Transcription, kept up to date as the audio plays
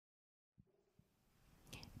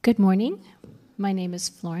Good morning. My name is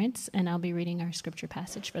Florence, and I'll be reading our scripture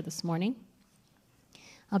passage for this morning.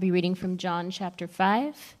 I'll be reading from John chapter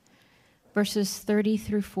 5, verses 30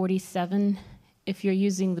 through 47. If you're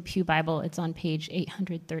using the Pew Bible, it's on page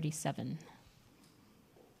 837.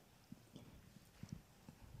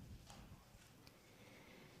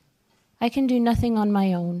 I can do nothing on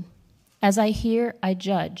my own. As I hear, I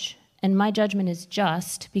judge, and my judgment is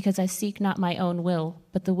just, because I seek not my own will,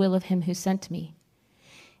 but the will of him who sent me.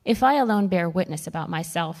 If I alone bear witness about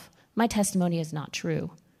myself, my testimony is not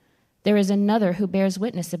true. There is another who bears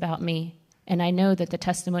witness about me, and I know that the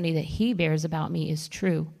testimony that he bears about me is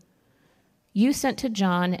true. You sent to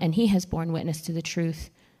John, and he has borne witness to the truth.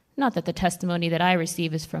 Not that the testimony that I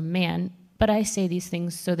receive is from man, but I say these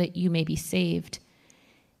things so that you may be saved.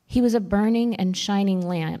 He was a burning and shining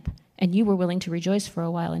lamp, and you were willing to rejoice for a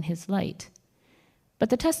while in his light. But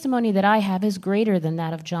the testimony that I have is greater than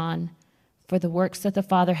that of John. For the works that the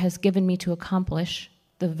Father has given me to accomplish,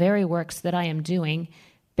 the very works that I am doing,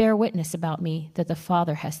 bear witness about me that the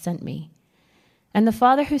Father has sent me. And the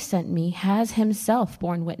Father who sent me has himself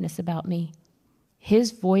borne witness about me.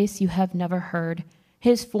 His voice you have never heard,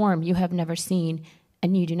 his form you have never seen,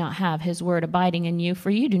 and you do not have his word abiding in you, for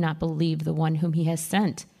you do not believe the one whom he has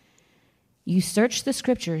sent. You search the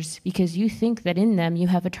Scriptures because you think that in them you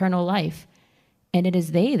have eternal life, and it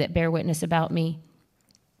is they that bear witness about me.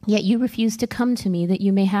 Yet you refuse to come to me that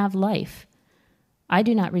you may have life. I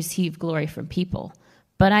do not receive glory from people,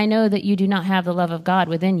 but I know that you do not have the love of God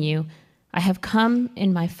within you. I have come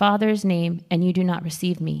in my Father's name, and you do not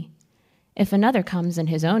receive me. If another comes in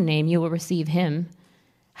his own name, you will receive him.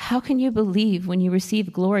 How can you believe when you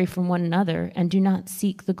receive glory from one another and do not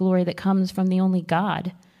seek the glory that comes from the only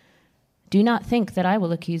God? Do not think that I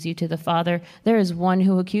will accuse you to the Father. There is one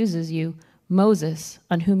who accuses you, Moses,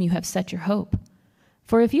 on whom you have set your hope.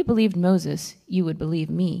 For if you believed Moses, you would believe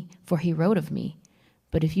me, for he wrote of me.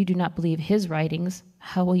 But if you do not believe his writings,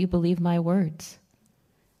 how will you believe my words?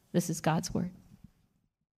 This is God's word.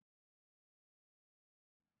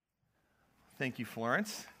 Thank you,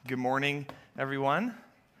 Florence. Good morning, everyone.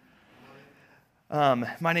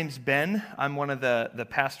 My name's Ben. I'm one of the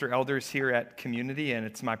pastor elders here at Community, and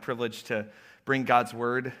it's my privilege to bring God's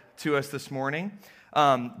word to us this morning.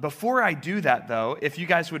 Before I do that, though, if you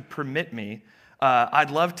guys would permit me, I'd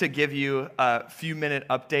love to give you a few-minute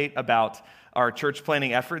update about our church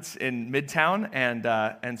planting efforts in Midtown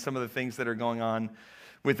and some of the things that are going on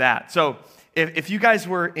with that. So if you guys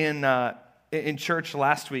were in church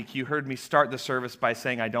last week, you heard me start the service by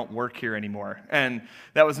saying I don't work here anymore. And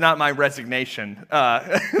that was not my resignation.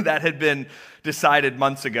 That had been decided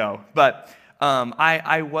months ago. But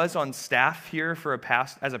I was on staff here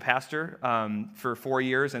as a pastor for 4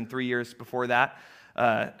 years and 3 years before that.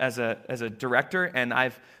 As a director, and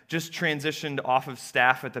I've just transitioned off of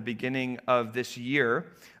staff at the beginning of this year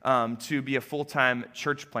to be a full-time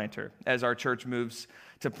church planter as our church moves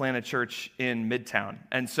to plant a church in Midtown.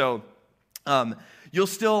 And so you'll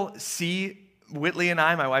still see Whitley and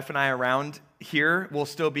I, my wife and I, around here. We'll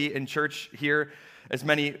still be in church here as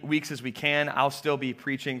many weeks as we can. I'll still be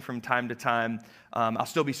preaching from time to time. I'll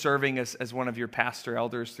still be serving as one of your pastor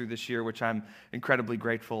elders through this year, which I'm incredibly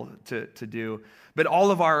grateful to do. But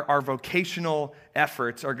all of our vocational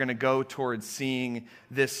efforts are going to go towards seeing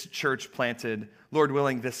this church planted, Lord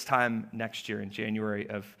willing, this time next year in January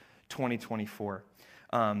of 2024.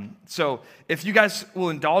 So if you guys will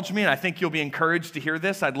indulge me, and I think you'll be encouraged to hear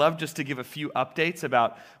this, I'd love just to give a few updates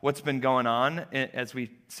about what's been going on as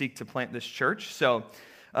we seek to plant this church. So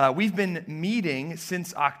we've been meeting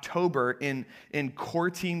since October in core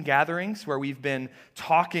team gatherings where we've been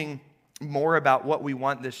talking more about what we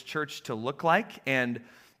want this church to look like. And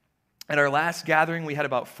at our last gathering, we had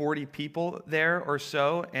about 40 people there or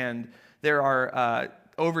so, and there are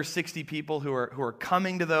over 60 people who are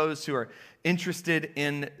coming to those, who are interested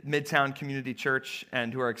in Midtown Community Church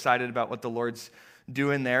and who are excited about what the Lord's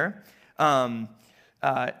doing there.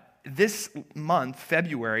 This month,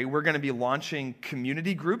 February, we're going to be launching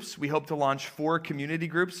community groups. We hope to launch 4 community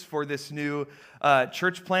groups for this new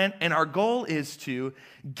church plant. And our goal is to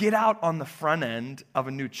get out on the front end of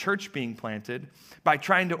a new church being planted by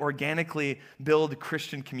trying to organically build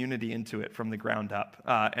Christian community into it from the ground up.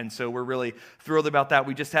 And so we're really thrilled about that.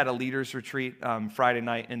 We just had a leaders retreat Friday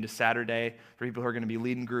night into Saturday for people who are going to be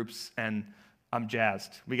leading groups, and I'm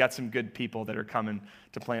jazzed. We got some good people that are coming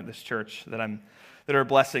to plant this church that are a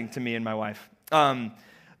blessing to me and my wife.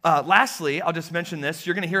 Lastly, I'll just mention this.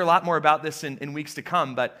 You're going to hear a lot more about this in weeks to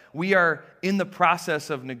come, but we are in the process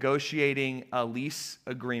of negotiating a lease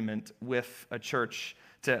agreement with a church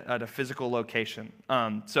at a physical location.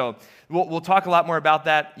 So we'll talk a lot more about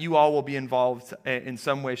that. You all will be involved in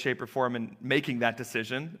some way, shape, or form in making that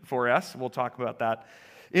decision for us. We'll talk about that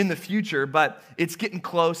in the future, but it's getting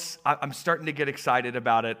close. I'm starting to get excited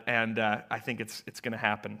about it, and I think it's going to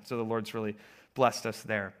happen. So the Lord's really blessed us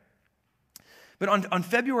there. But on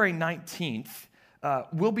February 19th,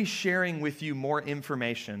 we'll be sharing with you more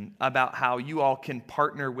information about how you all can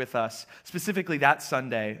partner with us. Specifically that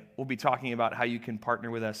Sunday, we'll be talking about how you can partner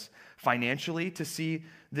with us financially to see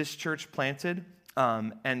this church planted.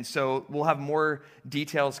 And so we'll have more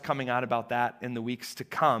details coming out about that in the weeks to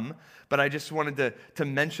come. But I just wanted to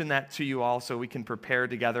mention that to you all so we can prepare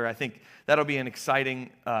together. I think that'll be an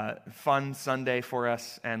exciting, fun Sunday for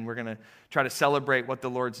us. And we're going to try to celebrate what the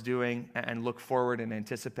Lord's doing and look forward and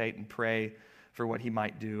anticipate and pray for what he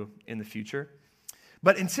might do in the future.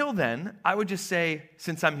 But until then, I would just say,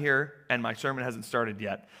 since I'm here and my sermon hasn't started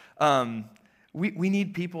yet, we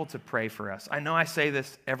need people to pray for us. I know I say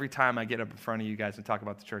this every time I get up in front of you guys and talk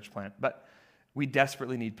about the church plant, but we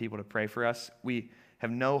desperately need people to pray for us. We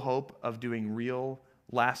have no hope of doing real,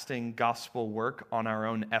 lasting gospel work on our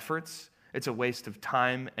own efforts. It's a waste of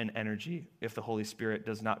time and energy if the Holy Spirit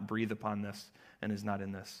does not breathe upon this and is not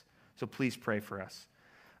in this. So please pray for us.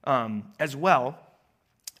 As well,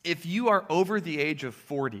 if you are over the age of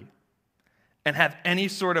 40 and have any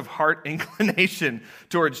sort of heart inclination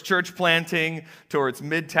towards church planting, towards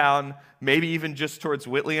Midtown, maybe even just towards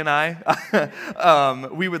Whitley and I,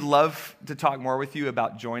 we would love to talk more with you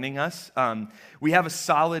about joining us. We have a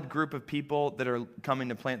solid group of people that are coming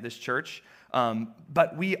to plant this church,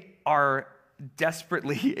 but we are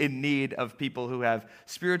desperately in need of people who have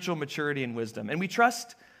spiritual maturity and wisdom. And we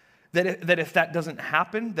trust that if that doesn't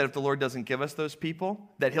happen, that if the Lord doesn't give us those people,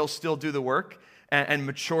 that he'll still do the work and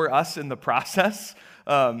mature us in the process.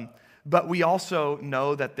 But we also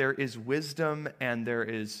know that there is wisdom and there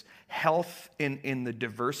is health in the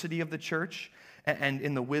diversity of the church and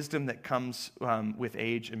in the wisdom that comes with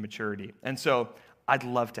age and maturity. And so I'd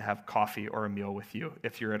love to have coffee or a meal with you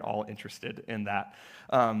if you're at all interested in that.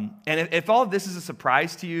 And if all of this is a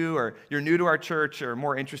surprise to you, or you're new to our church or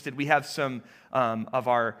more interested, we have some of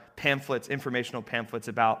our pamphlets, informational pamphlets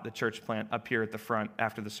about the church plant up here at the front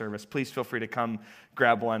after the service. Please feel free to come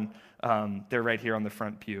grab one. They're right here on the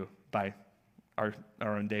front pew by our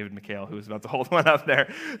own David McHale, who was about to hold one up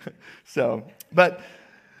there. But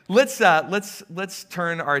let's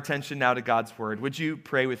turn our attention now to God's word. Would you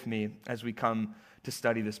pray with me as we come to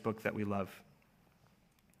study this book that we love?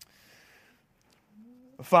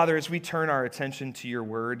 Father, as we turn our attention to your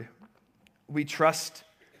word, we trust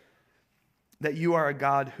that you are a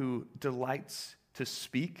God who delights to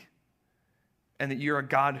speak, and that you're a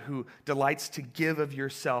God who delights to give of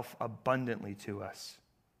yourself abundantly to us.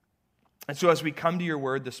 And so as we come to your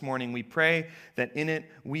word this morning, we pray that in it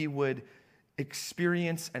we would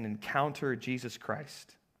experience and encounter Jesus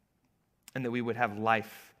Christ, and that we would have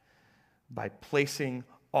life by placing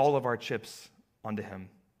all of our chips onto him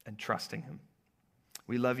and trusting him.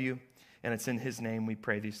 We love you, and it's in his name we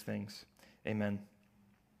pray these things. Amen.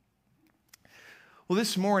 Well,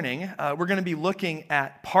 this morning, we're going to be looking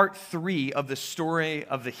at part 3 of the story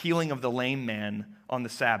of the healing of the lame man on the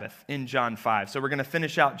Sabbath in John 5. So we're going to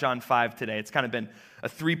finish out John 5 today. It's kind of been a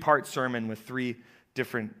 3-part sermon with 3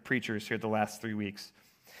 different preachers here the last 3 weeks.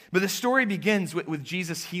 But the story begins with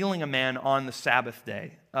Jesus healing a man on the Sabbath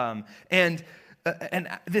day. And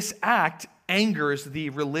this act angers the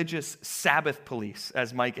religious Sabbath police,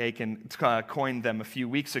 as Mike Aiken coined them a few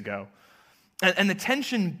weeks ago. And the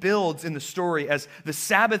tension builds in the story as the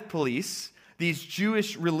Sabbath police, these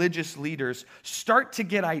Jewish religious leaders, start to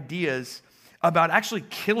get ideas about actually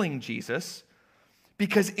killing Jesus,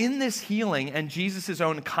 because in this healing and Jesus'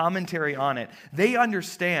 own commentary on it, they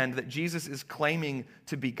understand that Jesus is claiming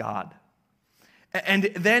to be God.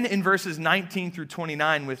 And then in verses 19 through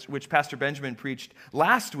 29, which Pastor Benjamin preached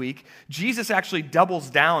last week, Jesus actually doubles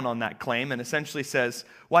down on that claim and essentially says,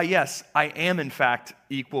 why, yes, I am in fact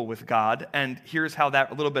equal with God, and here's a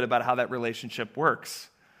little bit about how that relationship works.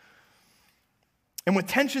 And with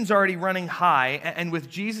tensions already running high, and with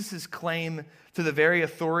Jesus' claim to the very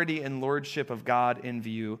authority and lordship of God in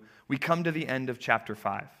view, we come to the end of chapter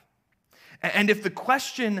 5. And if the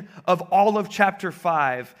question of all of chapter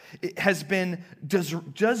 5 has been,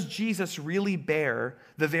 does Jesus really bear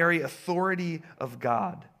the very authority of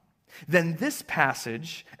God? Then this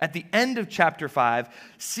passage at the end of chapter 5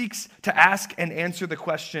 seeks to ask and answer the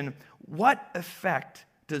question, what effect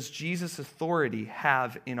does Jesus' authority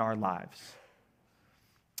have in our lives?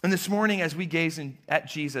 And this morning, as we gaze at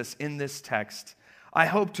Jesus in this text, I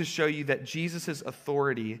hope to show you that Jesus'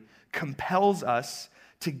 authority compels us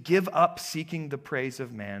to give up seeking the praise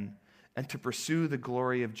of man and to pursue the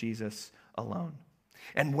glory of Jesus alone.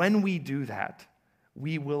 And when we do that,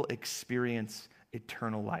 we will experience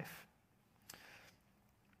eternal life.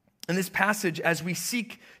 In this passage, as we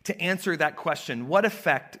seek to answer that question, what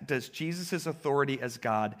effect does Jesus' authority as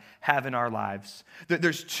God have in our lives?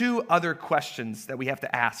 There's two other questions that we have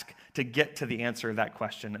to ask to get to the answer of that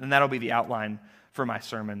question, and that'll be the outline for my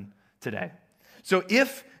sermon today. So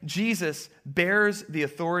if Jesus bears the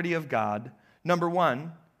authority of God, number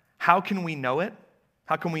one, how can we know it?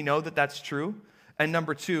 How can we know that that's true? And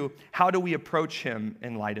number two, how do we approach him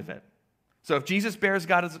in light of it? So if Jesus bears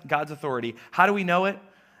God's authority, how do we know it?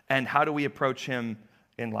 And how do we approach him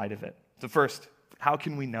in light of it? So first, how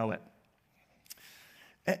can we know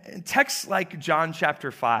it? Texts like John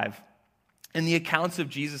chapter 5 and the accounts of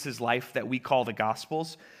Jesus' life that we call the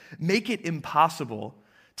Gospels make it impossible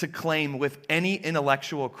to claim with any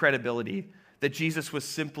intellectual credibility that Jesus was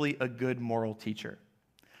simply a good moral teacher.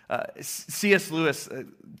 C.S. Lewis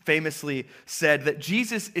famously said that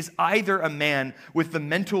Jesus is either a man with the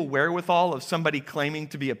mental wherewithal of somebody claiming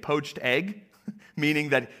to be a poached egg, meaning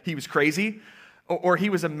that he was crazy, or he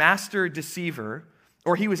was a master deceiver,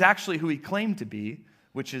 or he was actually who he claimed to be,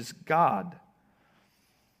 which is God.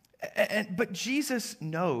 But Jesus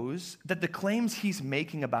knows that the claims he's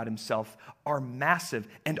making about himself are massive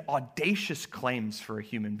and audacious claims for a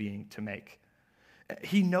human being to make.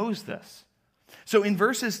 He knows this. So in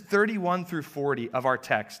verses 31 through 40 of our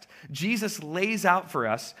text, Jesus lays out for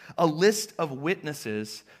us a list of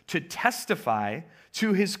witnesses to testify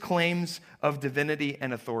to his claims of divinity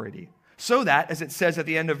and authority, so that, as it says at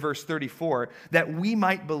the end of verse 34, that we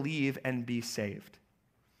might believe and be saved.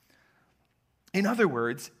 In other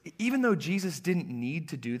words, even though Jesus didn't need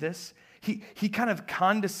to do this, he kind of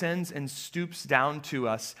condescends and stoops down to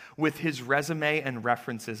us with his resume and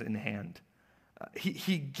references in hand.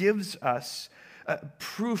 He gives us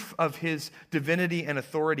proof of his divinity and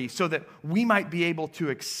authority so that we might be able to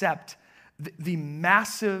accept the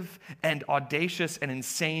massive and audacious and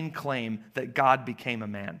insane claim that God became a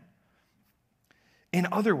man. In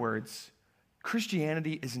other words,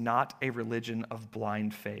 Christianity is not a religion of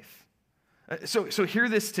blind faith. So hear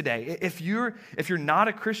this today. If you're not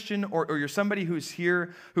a Christian or you're somebody who's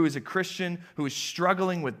here who is a Christian who is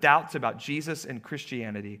struggling with doubts about Jesus and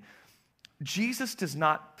Christianity, Jesus does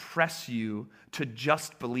not press you to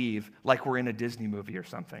just believe like we're in a Disney movie or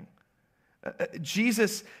something.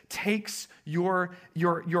 Jesus takes your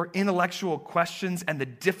intellectual questions and the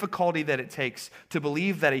difficulty that it takes to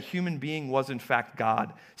believe that a human being was in fact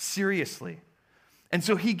God seriously. And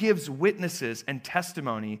so he gives witnesses and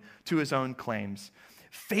testimony to his own claims.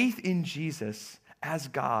 Faith in Jesus as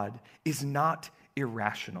God is not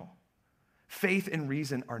irrational. Faith and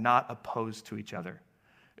reason are not opposed to each other.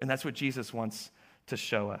 And that's what Jesus wants to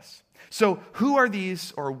show us. So who are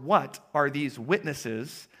these, or what are these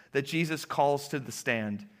witnesses that Jesus calls to the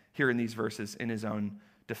stand here in these verses in his own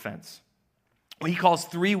defense? Well, he calls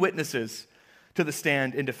three witnesses to the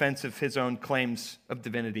stand in defense of his own claims of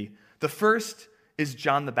divinity. The first is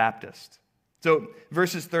John the Baptist. So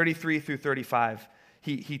verses 33 through 35,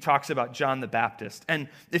 he talks about John the Baptist. And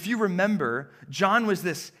if you remember, John was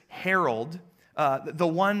this herald,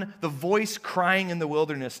 the voice crying in the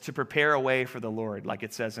wilderness to prepare a way for the Lord, like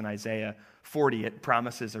it says in Isaiah 40. It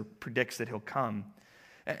promises or predicts that he'll come.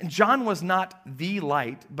 And John was not the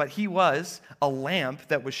light, but he was a lamp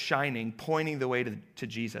that was shining, pointing the way to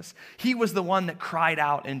Jesus. He was the one that cried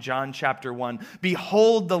out in John chapter 1,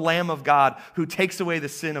 "Behold the Lamb of God who takes away the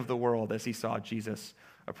sin of the world," as he saw Jesus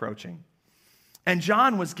approaching. And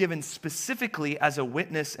John was given specifically as a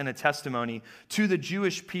witness and a testimony to the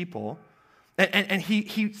Jewish people. And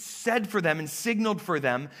he said for them and signaled for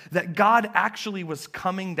them that God actually was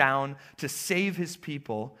coming down to save his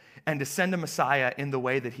people and to send a Messiah in the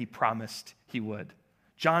way that he promised he would.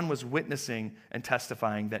 John was witnessing and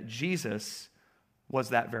testifying that Jesus was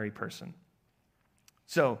that very person.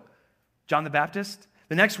 So, John the Baptist,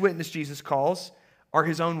 the next witness Jesus calls are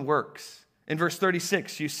his own works. In verse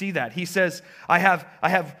 36, you see that. He says, I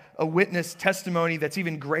have a witness testimony that's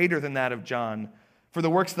even greater than that of John. For the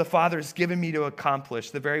works the Father has given me to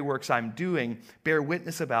accomplish, the very works I'm doing, bear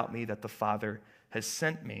witness about me that the Father has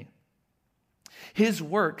sent me. His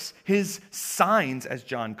works, his signs, as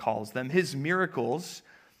John calls them, his miracles,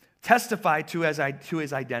 testify to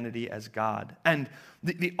his identity as God. And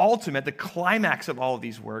the ultimate, the climax of all of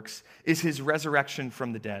these works is his resurrection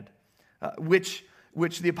from the dead, which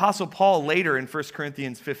the Apostle Paul later in 1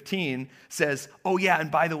 Corinthians 15 says, oh yeah, and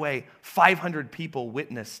by the way, 500 people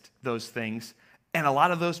witnessed those things, and a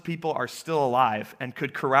lot of those people are still alive and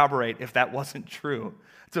could corroborate if that wasn't true.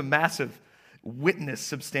 It's a massive witness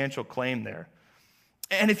substantial claim there.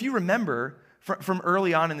 And if you remember from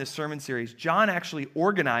early on in this sermon series, John actually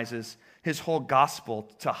organizes his whole gospel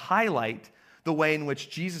to highlight the way in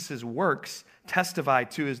which Jesus' works testify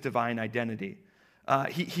to his divine identity.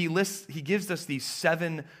 He gives us these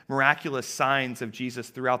 7 miraculous signs of Jesus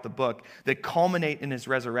throughout the book that culminate in his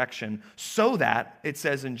resurrection, so that, it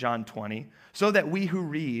says in John 20, so that we who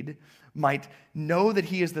read might know that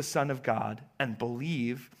he is the Son of God and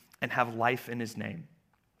believe and have life in his name.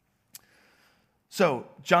 So,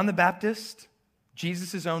 John the Baptist,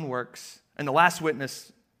 Jesus' own works, and the last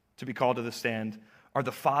witness to be called to the stand are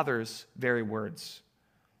the Father's very words.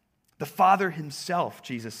 The Father himself,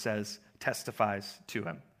 Jesus says, testifies to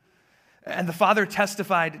him. And the Father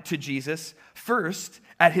testified to Jesus first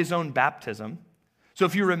at his own baptism. So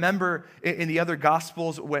if you remember in the other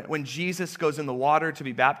Gospels, when Jesus goes in the water to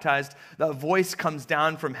be baptized, the voice comes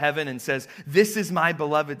down from heaven and says, "This is my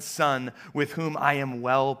beloved Son with whom I am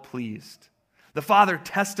well pleased." The Father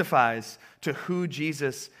testifies to who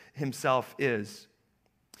Jesus himself is.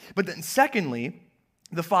 But then secondly,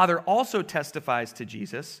 the Father also testifies to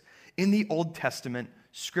Jesus in the Old Testament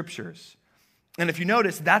scriptures. And if you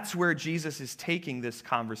notice, that's where Jesus is taking this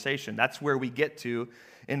conversation. That's where we get to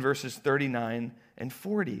in verses 39 and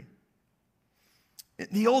 40.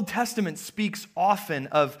 The Old Testament speaks often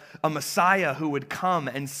of a Messiah who would come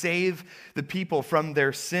and save the people from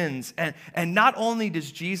their sins. And not only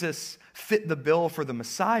does Jesus fit the bill for the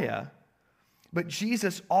Messiah, but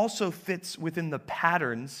Jesus also fits within the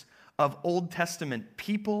patterns of Old Testament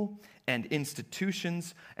people and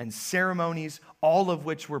institutions and ceremonies, all of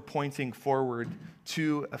which were pointing forward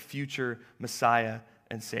to a future Messiah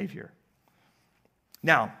and Savior.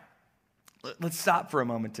 Now, let's stop for a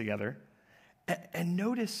moment together and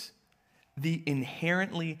notice the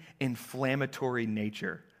inherently inflammatory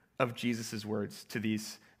nature of Jesus' words to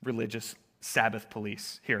these religious Sabbath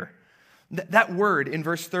police here. That word in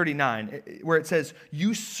verse 39, where it says,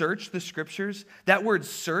 "You search the scriptures," that word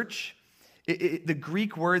search, the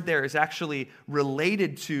Greek word there is actually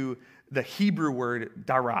related to the Hebrew word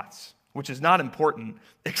daratz, which is not important,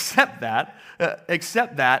 except that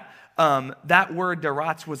that word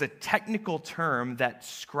daratz was a technical term that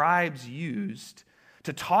scribes used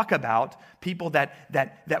to talk about people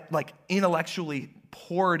that like intellectually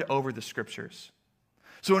pored over the scriptures.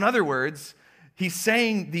 So in other words, he's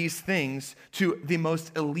saying these things to the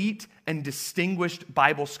most elite and distinguished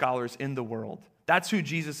Bible scholars in the world. That's who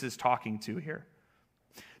Jesus is talking to here.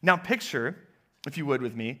 Now picture, if you would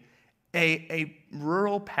with me, a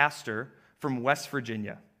rural pastor from West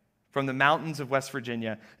Virginia, from the mountains of West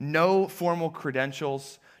Virginia, no formal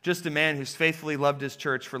credentials, just a man who's faithfully loved his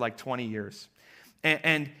church for like 20 years.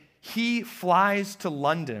 And he flies to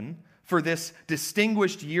London for this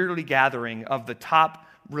distinguished yearly gathering of the top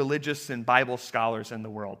religious and Bible scholars in the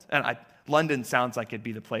world. And London sounds like it'd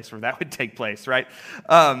be the place where that would take place, right?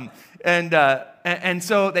 And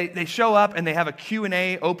so they show up and they have a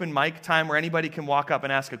Q&A open mic time where anybody can walk up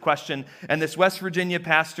and ask a question. And this West Virginia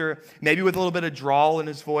pastor, maybe with a little bit of drawl in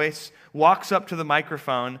his voice, walks up to the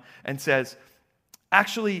microphone and says,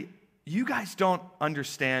 "Actually, you guys don't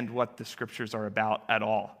understand what the scriptures are about at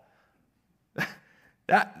all."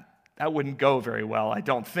 That wouldn't go very well, I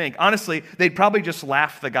don't think. Honestly, they'd probably just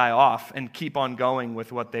laugh the guy off and keep on going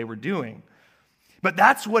with what they were doing. But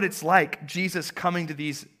that's what it's like, Jesus coming to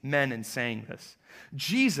these men and saying this.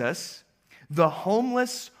 Jesus, the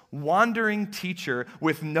homeless, wandering teacher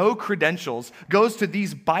with no credentials, goes to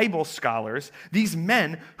these Bible scholars, these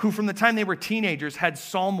men who from the time they were teenagers had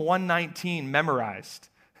Psalm 119 memorized.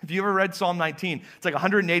 Have you ever read Psalm 19? It's like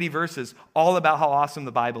 180 verses, all about how awesome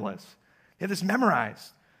the Bible is. They have this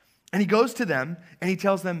memorized. And he goes to them and he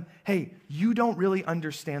tells them, "Hey, you don't really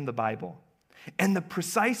understand the Bible. And the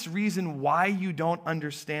precise reason why you don't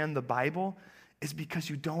understand the Bible is because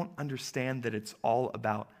you don't understand that it's all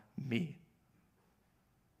about me."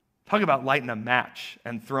 Talk about lighting a match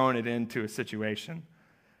and throwing it into a situation.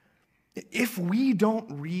 If we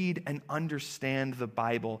don't read and understand the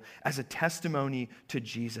Bible as a testimony to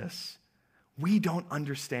Jesus, we don't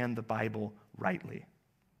understand the Bible rightly.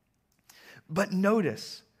 But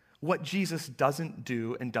notice what Jesus doesn't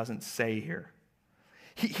do and doesn't say here.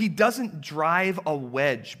 He doesn't drive a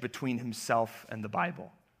wedge between himself and the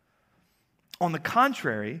Bible. On the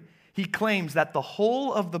contrary, he claims that the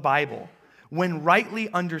whole of the Bible, when rightly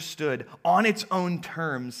understood on its own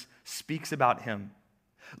terms, speaks about him.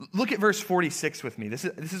 Look at verse 46 with me. This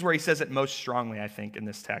is where he says it most strongly, I think, in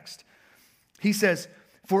this text. He says,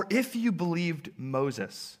 "For if you believed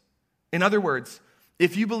Moses," in other words,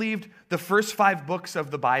 if you believed the first 5 books of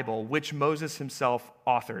the Bible, which Moses himself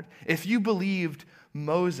authored, if you believed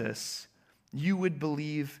Moses, you would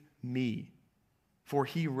believe me, for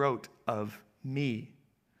he wrote of me.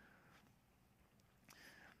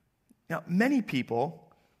 Now, many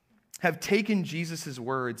people have taken Jesus'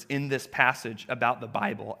 words in this passage about the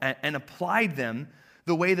Bible and applied them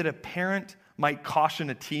the way that a parent might caution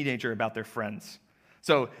a teenager about their friends.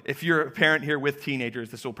 So if you're a parent here with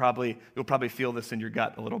teenagers, you'll probably feel this in your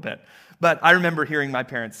gut a little bit. But I remember hearing my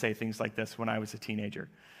parents say things like this when I was a teenager.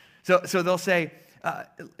 So they'll say,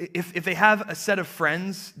 if they have a set of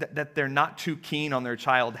friends that they're not too keen on their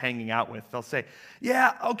child hanging out with, they'll say,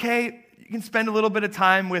 yeah, okay, you can spend a little bit of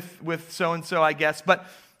time with so-and-so, I guess, but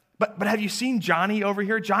have you seen Johnny over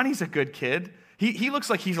here? Johnny's a good kid. He looks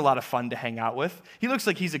like he's a lot of fun to hang out with. He looks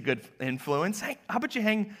like he's a good influence. Hey, how about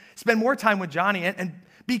you spend more time with Johnny and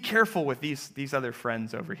be careful with these other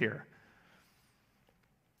friends over here.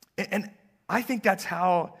 And I think that's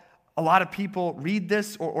how a lot of people read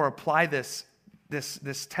this or apply this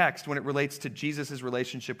text when it relates to Jesus'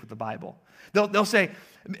 relationship with the Bible. They'll say,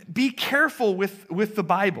 be careful with the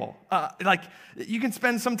Bible. Like, you can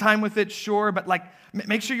spend some time with it, sure, but like,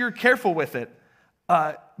 make sure you're careful with it.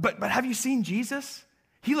 But have you seen Jesus?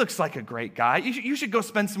 He looks like a great guy. You should go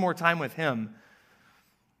spend some more time with him.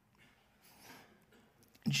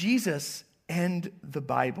 Jesus and the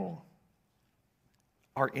Bible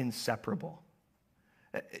are inseparable.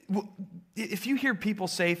 If you hear people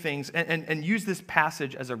say things and use this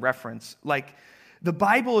passage as a reference, like the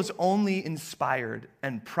Bible is only inspired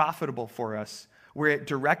and profitable for us where it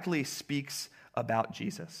directly speaks about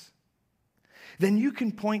Jesus, then you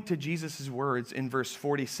can point to Jesus' words in verse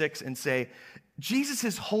 46 and say,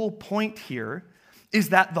 Jesus' whole point here is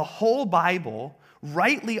that the whole Bible,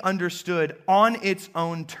 rightly understood on its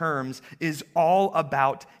own terms, is all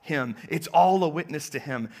about him. It's all a witness to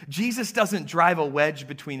him. Jesus doesn't drive a wedge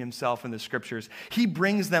between himself and the scriptures. He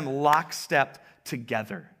brings them lockstep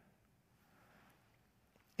together.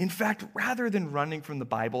 In fact, rather than running from the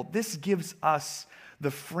Bible, this gives us the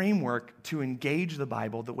framework to engage the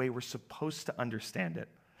Bible the way we're supposed to understand it.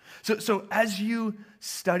 So as you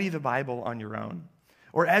study the Bible on your own,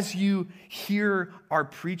 or as you hear our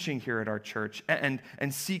preaching here at our church and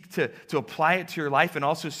seek to apply it to your life and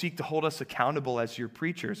also seek to hold us accountable as your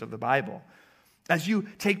preachers of the Bible, as you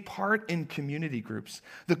take part in community groups,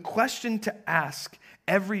 the question to ask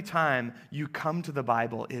every time you come to the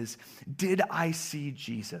Bible is, did I see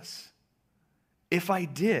Jesus? If I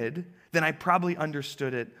did, then I probably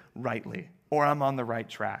understood it rightly, or I'm on the right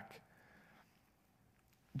track.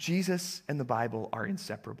 Jesus and the Bible are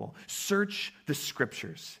inseparable. Search the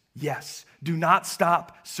scriptures. Yes, do not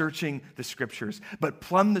stop searching the scriptures, but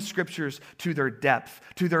plumb the scriptures to their depth,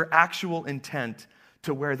 to their actual intent,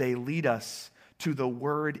 to where they lead us to the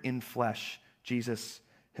Word in flesh, Jesus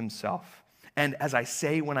himself. And as I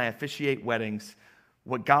say when I officiate weddings,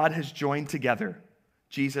 what God has joined together,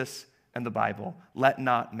 Jesus and the Bible, let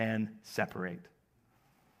not man separate.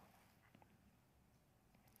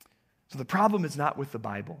 So the problem is not with the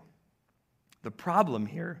Bible. The problem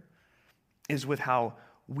here is with how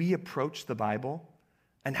we approach the Bible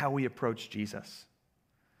and how we approach Jesus.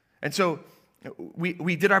 And so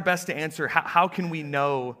we did our best to answer how can we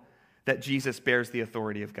know that Jesus bears the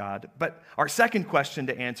authority of God? But our second question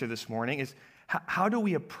to answer this morning is how do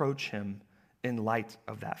we approach him in light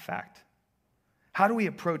of that fact? How do we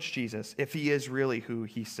approach Jesus if he is really who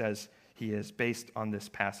he says he is based on this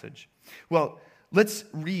passage? Well, let's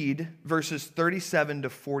read verses 37 to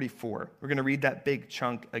 44. We're going to read that big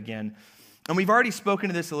chunk again. And we've already spoken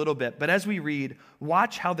to this a little bit, but as we read,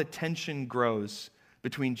 watch how the tension grows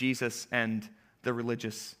between Jesus and the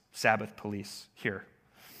religious Sabbath police here.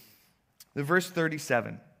 The verse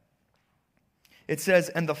 37, it says,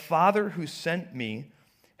 "And the Father who sent me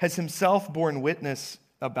has himself borne witness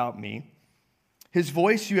about me. His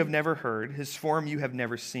voice you have never heard, his form you have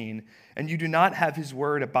never seen, and you do not have his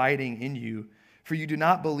word abiding in you, for you do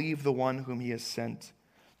not believe the one whom he has sent.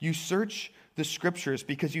 You search the scriptures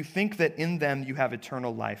because you think that in them you have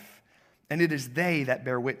eternal life, and it is they that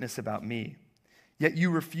bear witness about me. Yet you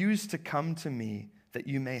refuse to come to me that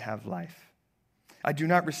you may have life. I do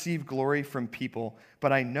not receive glory from people,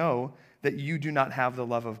 but I know that you do not have the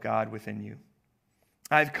love of God within you.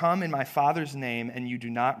 I have come in my Father's name, and you do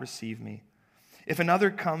not receive me. If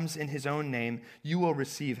another comes in his own name, you will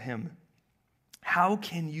receive him. How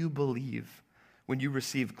can you believe when you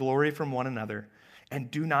receive glory from one another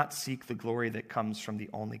and do not seek the glory that comes from the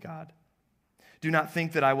only God? Do not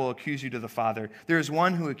think that I will accuse you to the Father. There is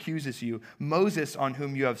one who accuses you, Moses, on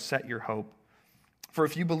whom you have set your hope. For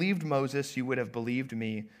if you believed Moses, you would have believed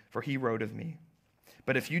me, for he wrote of me.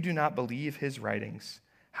 But if you do not believe his writings,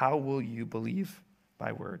 how will you believe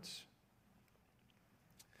my words?"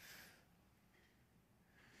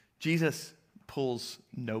 Jesus pulls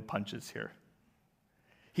no punches here.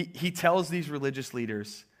 He tells these religious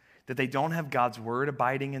leaders that they don't have God's word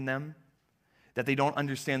abiding in them, that they don't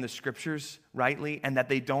understand the scriptures rightly, and that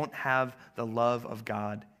they don't have the love of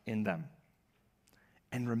God in them.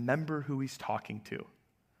 And remember who he's talking to.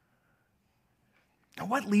 Now,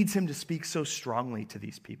 what leads him to speak so strongly to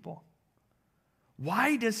these people?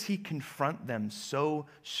 Why does he confront them so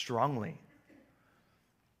strongly?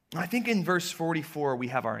 I think in verse 44 we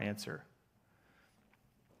have our answer.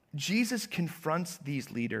 Jesus confronts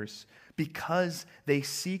these leaders because they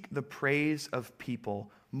seek the praise of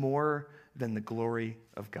people more than the glory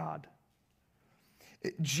of God.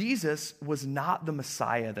 Jesus was not the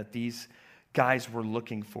Messiah that these guys were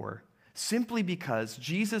looking for, simply because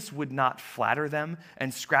Jesus would not flatter them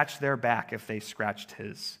and scratch their back if they scratched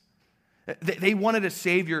his. They wanted a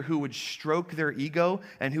Savior who would stroke their ego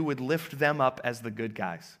and who would lift them up as the good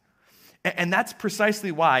guys. And that's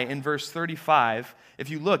precisely why in verse 35,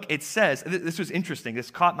 if you look, it says, this was interesting,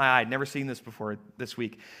 this caught my eye, I'd never seen this before this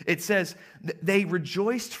week. It says, they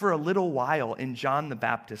rejoiced for a little while in John the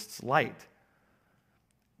Baptist's light.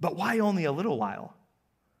 But why only a little while?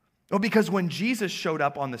 Well, because when Jesus showed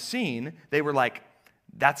up on the scene, they were like,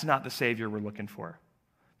 that's not the Savior we're looking for.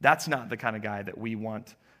 That's not the kind of guy that we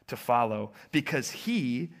want to follow, because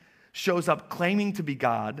he shows up claiming to be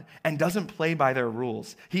God and doesn't play by their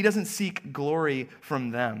rules. He doesn't seek glory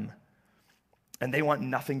from them, and they want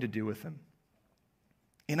nothing to do with him.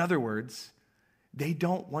 In other words, they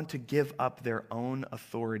don't want to give up their own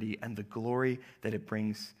authority and the glory that it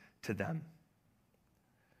brings to them.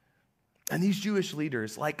 And these Jewish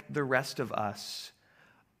leaders, like the rest of us,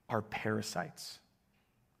 are parasites.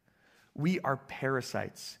 We are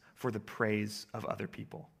parasites for the praise of other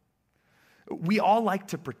people. We all like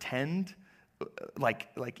to pretend, like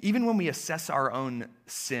even when we assess our own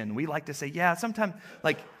sin, we like to say, yeah, sometimes,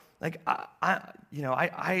 I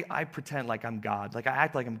pretend like I'm God. Like I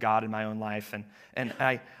act like I'm God in my own life, and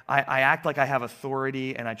I act like I have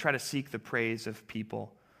authority, and I try to seek the praise of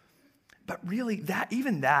people. But really,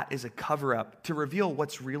 even that is a cover-up to reveal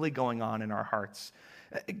what's really going on in our hearts.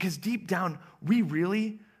 Because deep down, we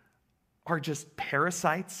really are just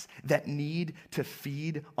parasites that need to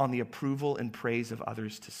feed on the approval and praise of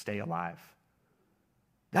others to stay alive.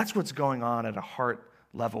 That's what's going on at a heart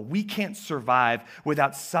level. We can't survive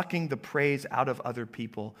without sucking the praise out of other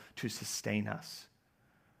people to sustain us.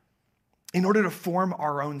 In order to form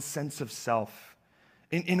our own sense of self,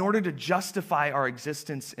 in order to justify our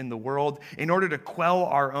existence in the world, in order to quell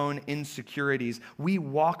our own insecurities, we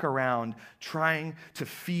walk around trying to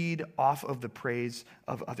feed off of the praise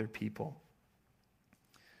of other people.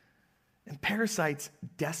 And parasites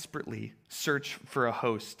desperately search for a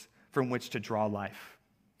host from which to draw life,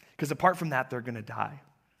 because apart from that, they're going to die.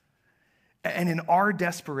 And in our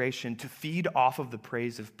desperation to feed off of the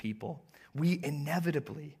praise of people, we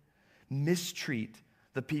inevitably mistreat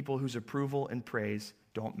the people whose approval and praise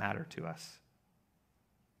don't matter to us.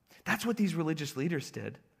 That's what these religious leaders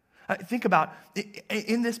did. Think about,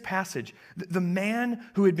 in this passage, the man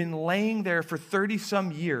who had been laying there for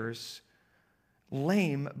 30-some years,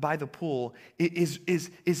 lame by the pool,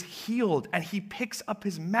 is healed, and he picks up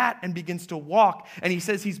his mat and begins to walk, and he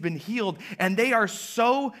says he's been healed, and they are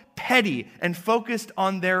so petty and focused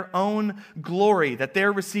on their own glory that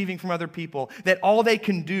they're receiving from other people that all they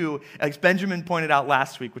can do, as Benjamin pointed out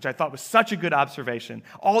last week, which I thought was such a good observation,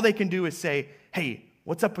 all they can do is say, hey,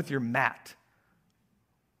 what's up with your mat?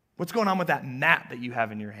 What's going on with that mat that you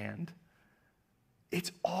have in your hand?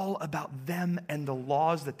 It's all about them and the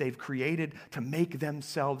laws that they've created to make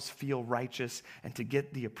themselves feel righteous and to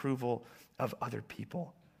get the approval of other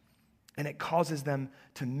people. And it causes them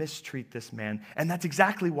to mistreat this man. And that's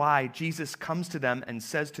exactly why Jesus comes to them and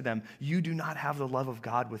says to them, you do not have the love of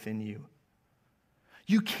God within you.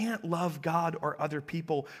 You can't love God or other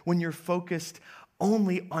people when you're focused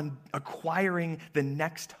only on acquiring the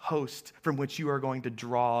next host from which you are going to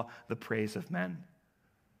draw the praise of men.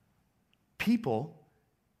 People,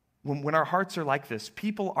 when our hearts are like this,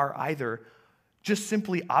 people are either just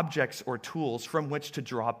simply objects or tools from which to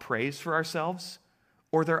draw praise for ourselves,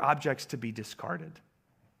 or they're objects to be discarded.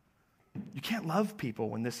 You can't love people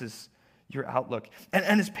when this is your outlook.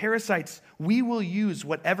 And as parasites, we will use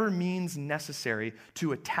whatever means necessary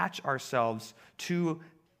to attach ourselves to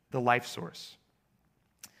the life source.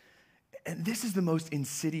 And this is the most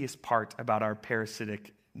insidious part about our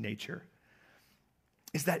parasitic nature,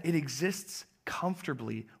 is that it exists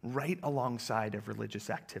comfortably right alongside of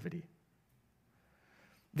religious activity.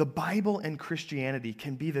 The Bible and Christianity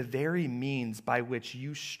can be the very means by which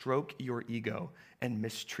you stroke your ego and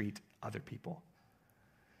mistreat other people.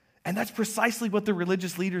 And that's precisely what the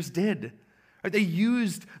religious leaders did. They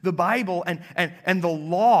used the Bible and the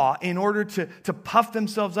law in order to puff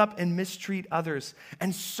themselves up and mistreat others.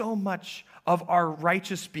 And so much of our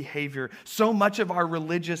righteous behavior, so much of our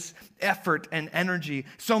religious effort and energy,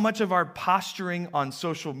 so much of our posturing on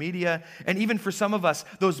social media, and even for some of us,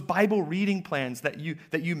 those Bible reading plans that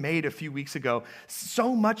you made a few weeks ago,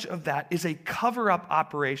 so much of that is a cover-up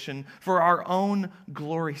operation for our own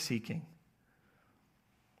glory seeking.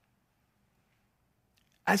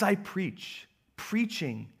 As I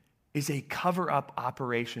preaching is a cover-up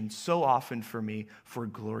operation so often for me for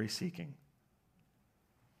glory seeking.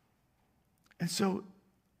 And so,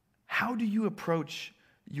 how do you approach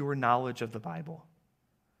your knowledge of the Bible?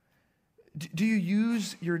 Do you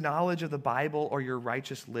use your knowledge of the Bible or your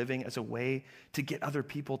righteous living as a way to get other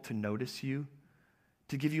people to notice you,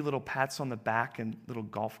 to give you little pats on the back and little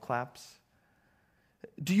golf claps?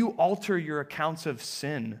 Do you alter your accounts of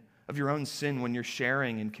sin, of your own sin, when you're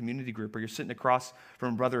sharing in community group or you're sitting across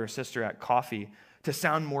from a brother or sister at coffee to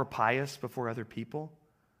sound more pious before other people?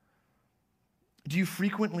 Do you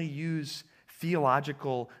frequently use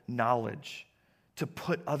theological knowledge to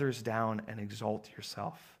put others down and exalt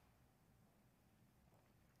yourself?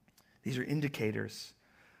 These are indicators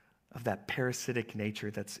of that parasitic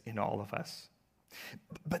nature that's in all of us.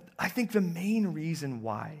 But I think the main reason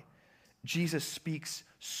why Jesus speaks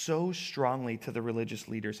so strongly to the religious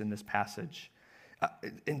leaders in this passage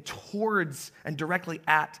and towards and directly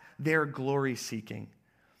at their glory seeking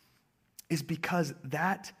is because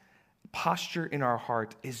that posture in our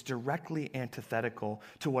heart is directly antithetical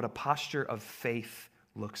to what a posture of faith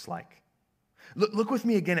looks like. Look with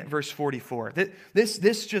me again at verse 44.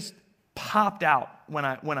 This just popped out when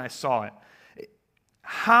I saw it.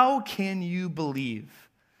 How can you believe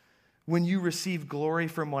when you receive glory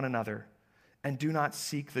from one another and do not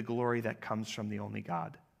seek the glory that comes from the only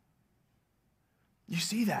God? You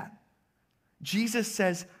see that? Jesus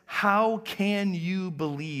says, how can you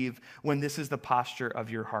believe when this is the posture of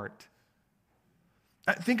your heart?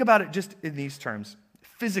 Think about it just in these terms.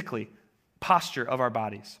 Physically, posture of our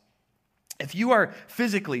bodies. If you are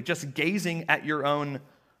physically just gazing at your own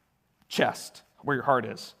chest, where your heart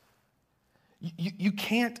is, you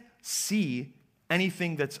can't see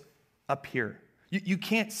anything that's up here. You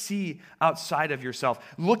can't see outside of yourself.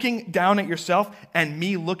 Looking down at yourself and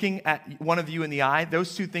me looking at one of you in the eye,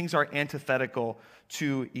 those two things are antithetical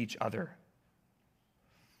to each other.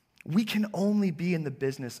 We can only be in the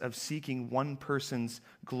business of seeking one person's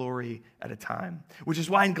glory at a time, which is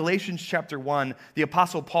why in Galatians chapter 1, the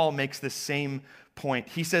Apostle Paul makes this same point.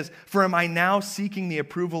 He says, "For am I now seeking the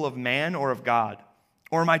approval of man or of God?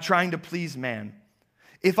 Or am I trying to please man?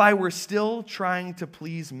 If I were still trying to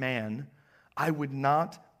please man, I would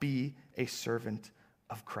not be a servant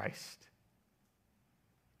of Christ."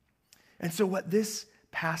 And so what this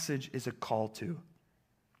passage is a call to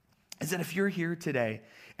is that if you're here today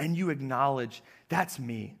and you acknowledge that's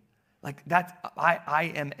me, like that,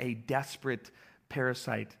 I am a desperate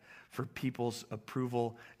parasite for people's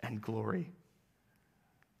approval and glory,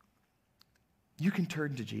 you can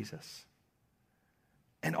turn to Jesus.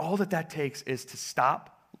 And all that takes is to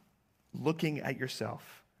stop looking at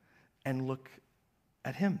yourself and look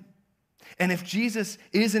at him. And if Jesus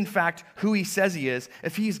is in fact who he says he is,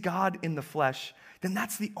 if he's God in the flesh, then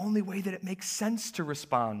that's the only way that it makes sense to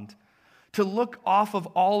respond. To look off of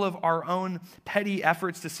all of our own petty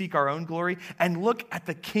efforts to seek our own glory and look at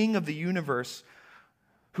the King of the universe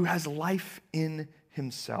who has life in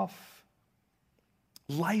himself.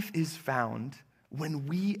 Life is found when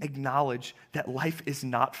we acknowledge that life is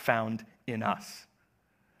not found in us.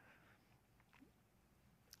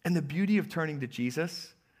 And the beauty of turning to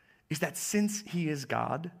Jesus is that since he is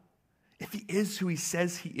God, if he is who he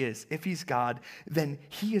says he is, if he's God, then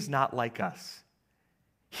he is not like us.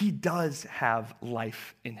 He does have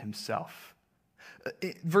life in himself.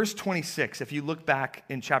 Verse 26, if you look back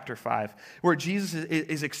in chapter 5, where Jesus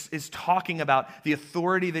is talking about the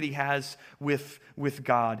authority that he has with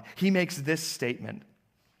God, he makes this statement.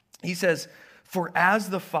 He says, "For as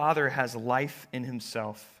the Father has life in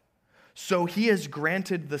himself, so he has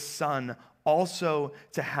granted the Son also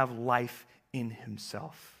to have life in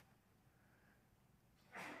himself."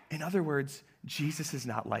 In other words, Jesus is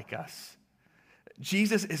not like us.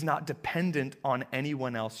 Jesus is not dependent on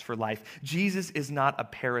anyone else for life. Jesus is not a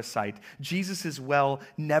parasite. Jesus' well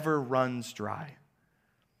never runs dry.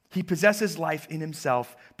 He possesses life in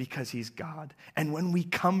himself because he's God. And when we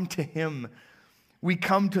come to him, we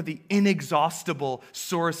come to the inexhaustible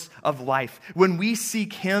source of life. When we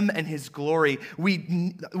seek him and his glory,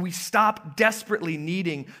 we stop desperately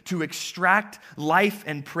needing to extract life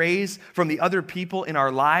and praise from the other people in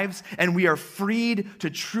our lives, and we are freed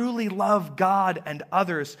to truly love God and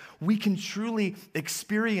others. We can truly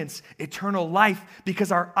experience eternal life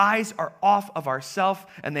because our eyes are off of ourselves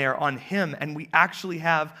and they are on him, and we actually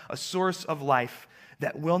have a source of life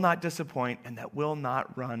that will not disappoint and that will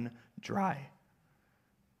not run dry.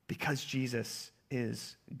 Because Jesus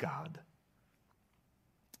is God.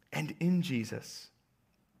 And in Jesus,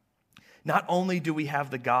 not only do we have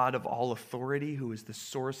the God of all authority who is the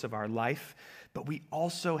source of our life, but we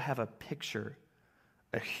also have a picture,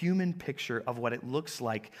 a human picture of what it looks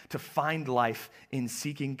like to find life in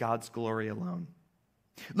seeking God's glory alone.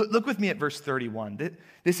 Look with me at verse 31.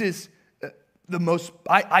 This is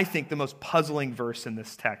I think, the most puzzling verse in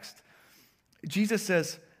this text. Jesus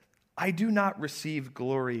says, I do not receive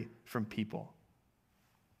glory from people.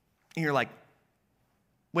 And you're like,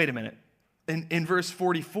 wait a minute. In verse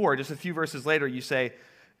 44, just a few verses later, you say,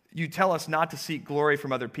 you tell us not to seek glory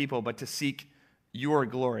from other people, but to seek your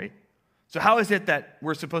glory. So how is it that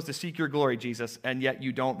we're supposed to seek your glory, Jesus, and yet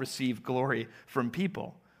you don't receive glory from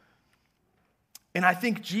people? And I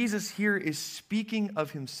think Jesus here is speaking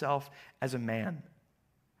of himself as a man.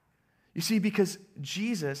 You see, because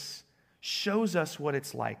Jesus shows us what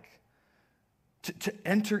it's like to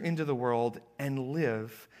enter into the world and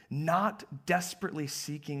live, not desperately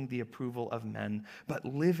seeking the approval of men, but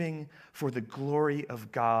living for the glory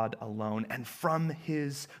of God alone and from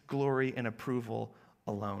his glory and approval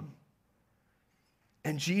alone.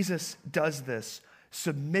 And Jesus does this,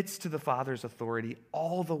 submits to the Father's authority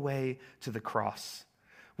all the way to the cross,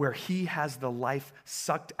 where he has the life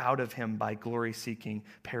sucked out of him by glory-seeking,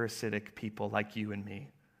 parasitic people like you and me.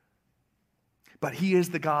 But he is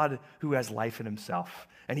the God who has life in himself,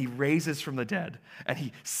 and he raises from the dead, and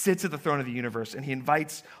he sits at the throne of the universe, and he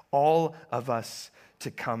invites all of us to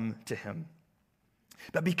come to him.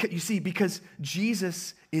 But because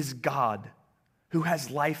Jesus is God who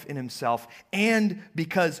has life in himself, and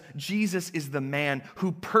because Jesus is the man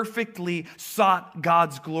who perfectly sought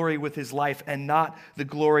God's glory with his life and not the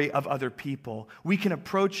glory of other people, we can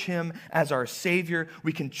approach him as our Savior,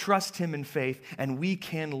 we can trust him in faith, and we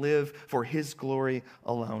can live for his glory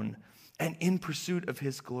alone. And in pursuit of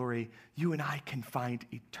his glory, you and I can find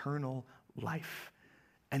eternal life,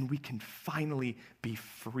 and we can finally be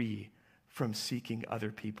free from seeking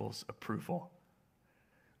other people's approval.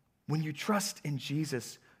 When you trust in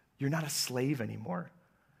Jesus, you're not a slave anymore.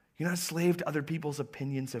 You're not a slave to other people's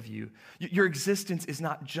opinions of you. Your existence is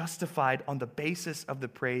not justified on the basis of the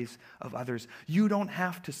praise of others. You don't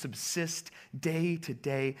have to subsist day to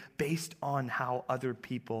day based on how other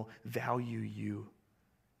people value you.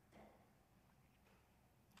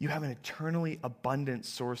 You have an eternally abundant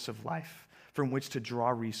source of life from which to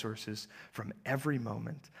draw resources from every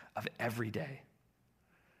moment of every day.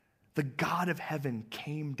 The God of heaven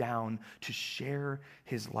came down to share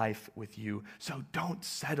his life with you. So don't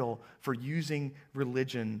settle for using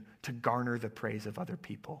religion to garner the praise of other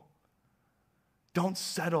people. Don't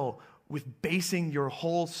settle with basing your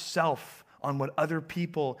whole self on what other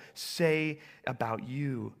people say about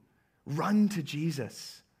you. Run to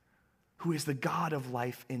Jesus, who is the God of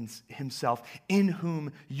life in himself, in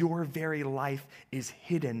whom your very life is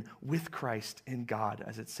hidden with Christ in God,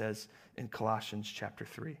 as it says in Colossians chapter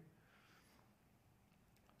 3.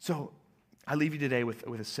 So I leave you today with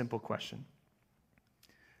a simple question.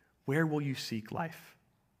 Where will you seek life?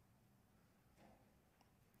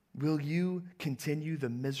 Will you continue the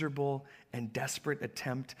miserable and desperate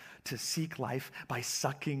attempt to seek life by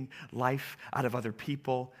sucking life out of other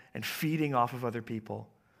people and feeding off of other people?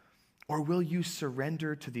 Or will you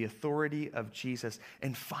surrender to the authority of Jesus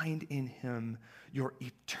and find in him your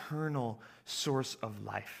eternal source of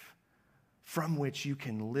life, from which you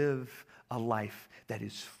can live a life that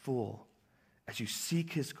is full as you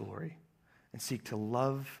seek his glory and seek to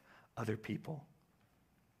love other people?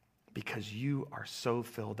 Because you are so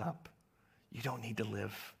filled up, you don't need to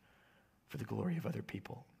live for the glory of other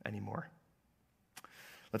people anymore.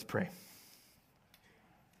 Let's pray.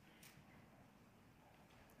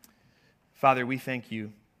 Father, we thank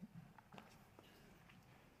you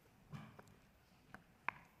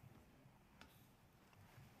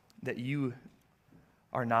that you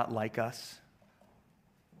are not like us,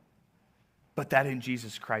 but that in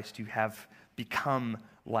Jesus Christ you have become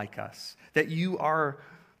like us, that you are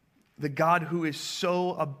the God who is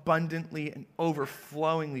so abundantly and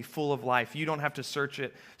overflowingly full of life. You don't have to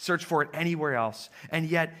search for it anywhere else. And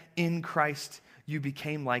yet in Christ you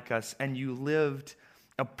became like us and you lived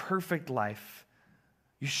a perfect life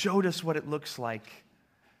You showed us what it looks like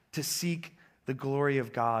to seek the glory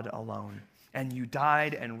of God alone. And you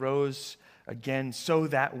died and rose again so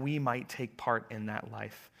that we might take part in that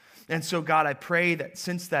life. And so, God, I pray that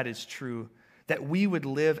since that is true, that we would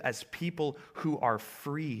live as people who are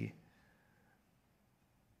free.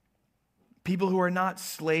 People who are not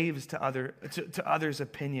slaves to others'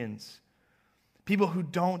 opinions. People who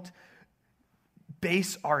don't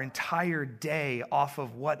base our entire day off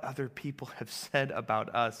of what other people have said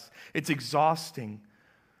about us. It's exhausting.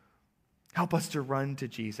 Help us to run to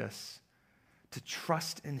Jesus, to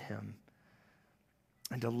trust in him,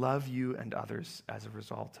 and to love you and others as a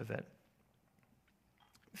result of it.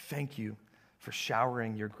 Thank you for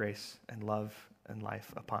showering your grace and love and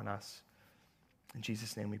life upon us. In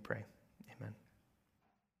Jesus' name we pray.